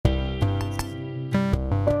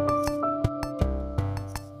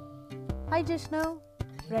Hi Jishnu,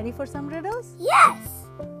 ready for some riddles? Yes!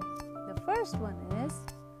 The first one is,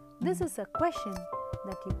 this is a question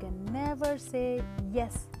that you can never say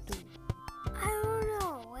yes to. I don't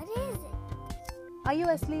know. What is it? Are you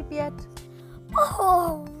asleep yet?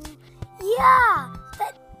 Oh, yeah,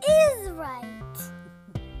 that is right.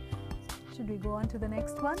 Should we go on to the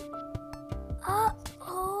next one?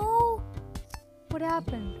 Uh-oh, What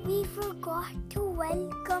happened? we forgot to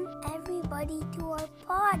welcome everybody to our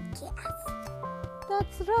podcast.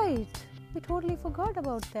 That's right. We totally forgot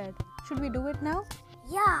about that. Should we do it now?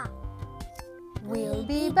 Yeah. We'll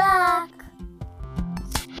be back.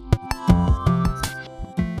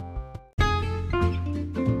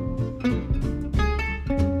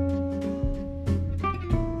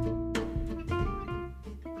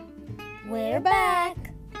 We're back.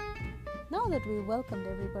 Now that we welcomed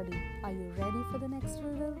everybody, are you ready for the next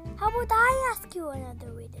riddle? How about I ask you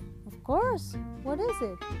another riddle? Of course. What is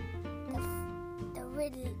it? The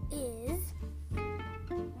riddle is,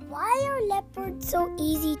 why are leopards so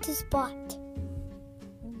easy to spot?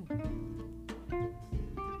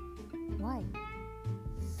 Why?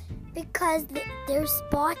 Because they're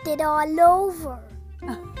spotted all over.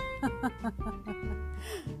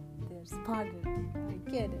 They're spotted.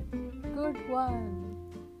 I get it. Good one.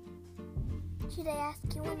 Should I ask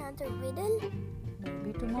you another riddle?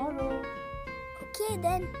 Maybe tomorrow. Okay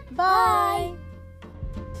then. Bye.